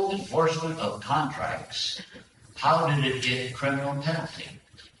civil enforcement of contracts, how did it get criminal penalty?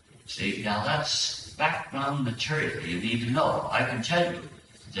 See, now that's background material you need to know. I can tell you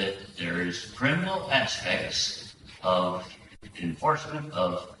that there is criminal aspects of enforcement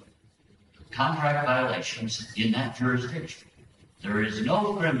of contract violations in that jurisdiction. There is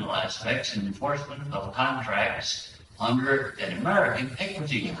no criminal aspects in enforcement of contracts under an American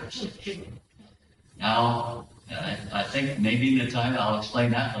equity jurisdiction. Now, I think maybe in the time I'll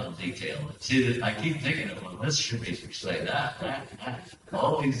explain that in little detail. See, that I keep thinking of, well, this should be explained, that.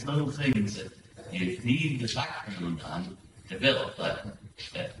 All these little things that you need the background on to build. But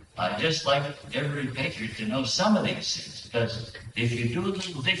I just like every patriot to know some of these things, because if you do a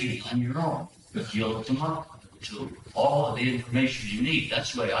little digging on your own, you'll come up to all of the information you need.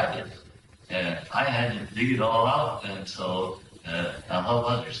 That's the way I did it. I had to dig it all out, and so I'll help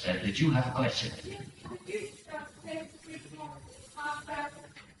others. Did you have a question?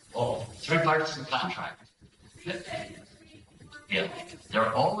 Oh, 3 parts of the contract. Yeah,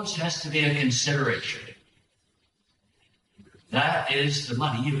 there always has to be a consideration. That is the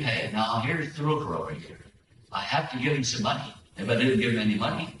money you pay. Now, here's the roofer over here. I have to give him some money. If I didn't give him any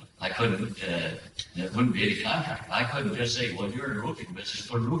money, I couldn't, there wouldn't be any contract. I couldn't just say, well, you're in the roofing business,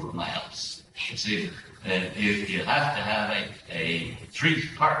 put a roof on my house. You see, you have to have a 3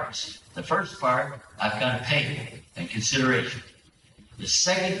 parts. The first part, I've got to pay and consideration. The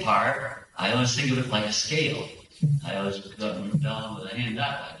second part, I always think of it like a scale. I was going down with a hand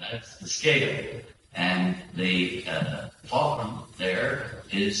that way. That's the scale. And the fulcrum there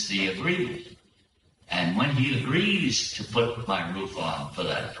is the agreement. And when he agrees to put my roof on for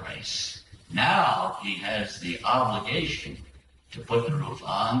that price, now he has the obligation to put the roof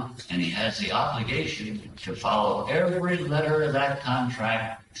on, and he has the obligation to follow every letter of that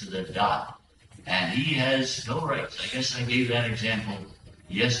contract to the dot. And he has no rights. I guess I gave that example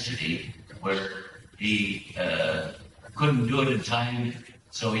yesterday where he couldn't do it in time,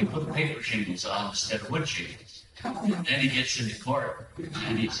 so he put paper shingles on instead of wood shingles. And then he gets into court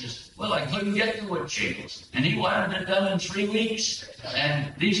and he says, well, I couldn't get the wood shingles. And he wanted it done in 3 weeks.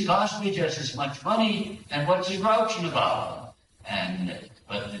 And these cost me just as much money. And what's he grouching about?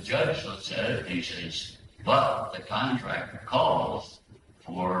 But the judge looks at it and he says, but the contract calls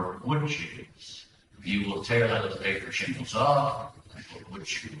for wood shingles. You will tear those paper shingles off and put wood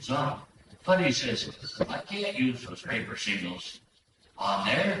shingles on. But he says, I can't use those paper shingles on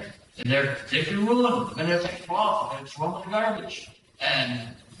there. And they can ruin them. And they'll take them off and throw them in the garbage. And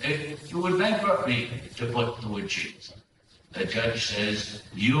it would bankrupt me to put the wood shingles on. The judge says,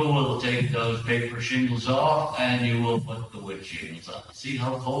 you will take those paper shingles off and you will put the wood shingles on. See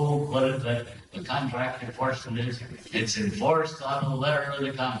how cold-blooded the contract enforcement is? It's enforced on the letter of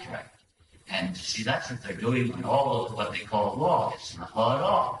the contract. And see, that's what they're doing in all of what they call law. It's not law at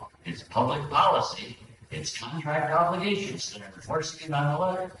all. It's public policy. It's contract obligations that are enforcing it on the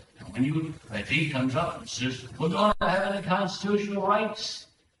letter. And if he comes up and says, we're going to have any constitutional rights,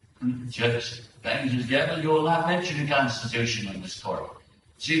 and the judge bangs his gavel, you will not mention the Constitution in this court.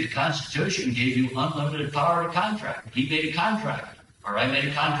 See, the Constitution gave you unlimited power to contract. He made a contract, or I made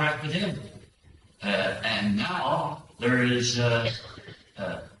a contract with him. And now there is,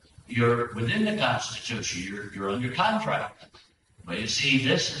 you're within the Constitution, you're under contract. But you see,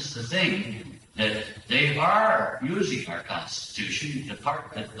 this is the thing, that they are using our Constitution, the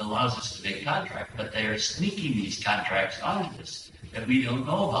part that allows us to make contract, but they are sneaking these contracts onto us that we don't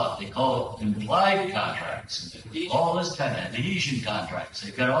know about. They call it implied contracts, all this kind of adhesion contracts.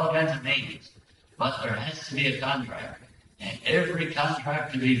 They've got all kinds of names, but there has to be a contract. And every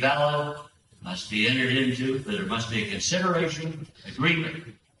contract to be valid must be entered into, there must be a consideration, agreement,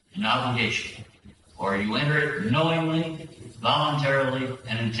 and obligation. Or you enter it knowingly, voluntarily,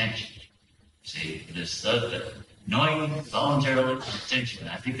 and intentionally. See, this knowing, voluntarily, and intentionally.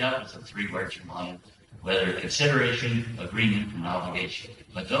 I think that was the 3 words you wanted. Whether consideration, agreement, and obligation.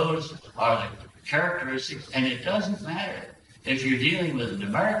 But those are the characteristics, and it doesn't matter if you're dealing with an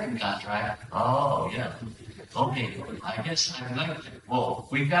American contract. Oh, yeah. Okay, I guess I'm going to. Well,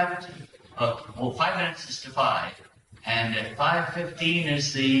 we've got, 5 minutes is to 5, and at 5:15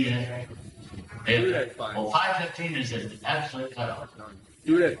 is the. Do it at 5. Well, 5:15 is the absolute cutoff.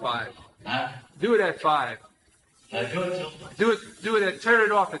 Do it at 5. Huh? Do it at 5. Do it. Turn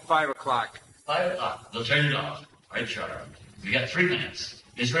it off at 5 o'clock. 5 o'clock. They'll turn it off. Right, sure. We got 3 minutes.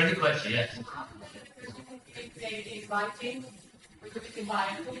 Is there any question? Yes.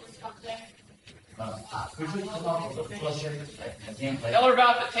 Tell her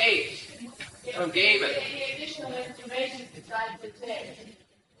about the tape from David.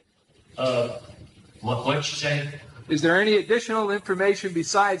 What'd you say? Is there any additional information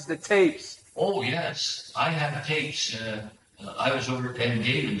besides the tapes? Oh, yes. I have tapes. I was over at Penn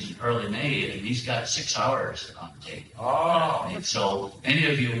Gavins in early May, and he's got 6 hours on tape. Oh. And so, any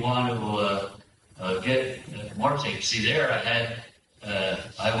of you want to get more tapes? See, there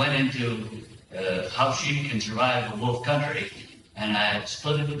I went into how sheep can survive a wolf country, and I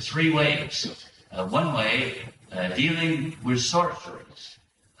split it in 3 ways. One way, dealing with sorceries,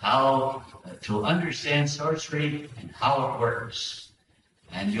 how to understand sorcery and how it works.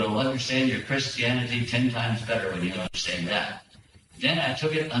 And you'll understand your Christianity 10 times better when you understand that. Then I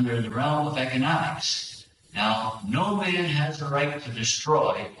took it under the realm of economics. Now, no man has a right to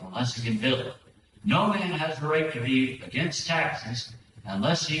destroy unless he can build. No man has a right to be against taxes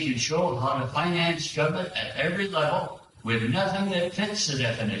unless he can show how to finance government at every level with nothing that fits the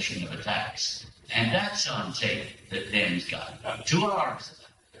definition of a tax. And that's on tape that Dan's got. 2 hours.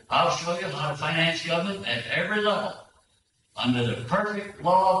 I'll show you how to finance government at every level. Under the perfect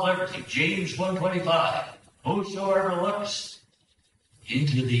law of liberty, James 1:25, whosoever looks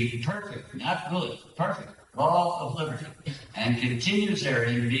into the perfect, not good, perfect law of liberty, and continues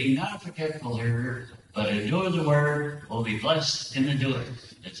therein, being not a forgetful hearer, but a doer of the word, will be blessed in the doing.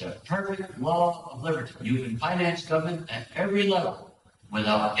 It's a perfect law of liberty. You can finance government at every level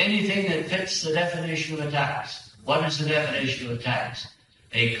without anything that fits the definition of a tax. What is the definition of a tax?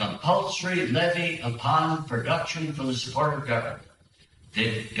 A compulsory levy upon production for the support of government.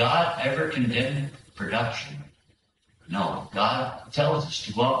 Did God ever condemn production? No, God tells us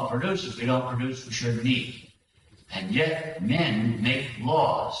to go out and produce. If we don't produce, we shouldn't eat. And yet men make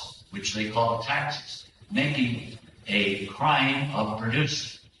laws, which they call taxes, making a crime of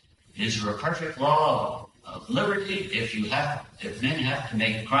producing. Is there a perfect law of liberty if men have to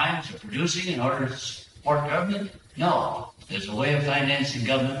make crimes of producing in order to support government? No. There's a way of financing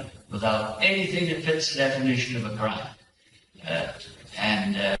government without anything that fits the definition of a crime. That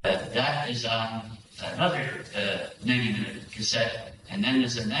is on another 90-minute cassette. And then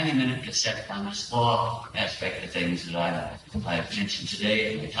there's a 90-minute cassette on this law aspect of things that I've mentioned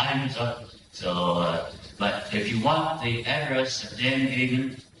today. My time is up. So, but if you want the address of Dan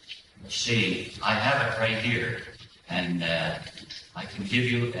Gagan, see, I have it right here. And I can give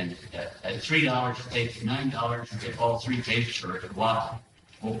you, and at $3 a page, $9, you get all 3 pages for it. Wow.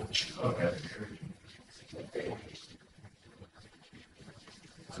 Oh, okay.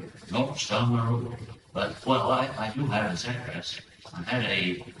 Nope, it's down the road. But, well, I do have his address. I had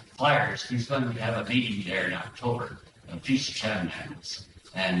a flyers. He's going to have a meeting there in October, a Feast of Tabernacles.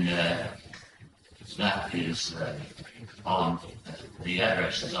 And that is on, the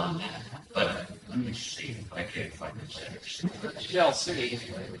address is on that. But let me see if I can't find his address. Shell City.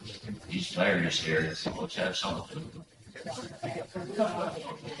 These flyers here, let's have something.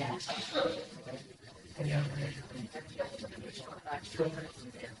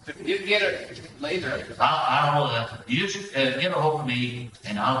 You can get it later. I'll you get a hold of me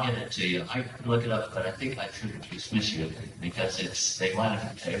and I'll get it to you. I can look it up, but I think I should dismiss you because they want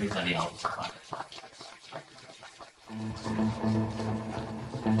it to everybody else.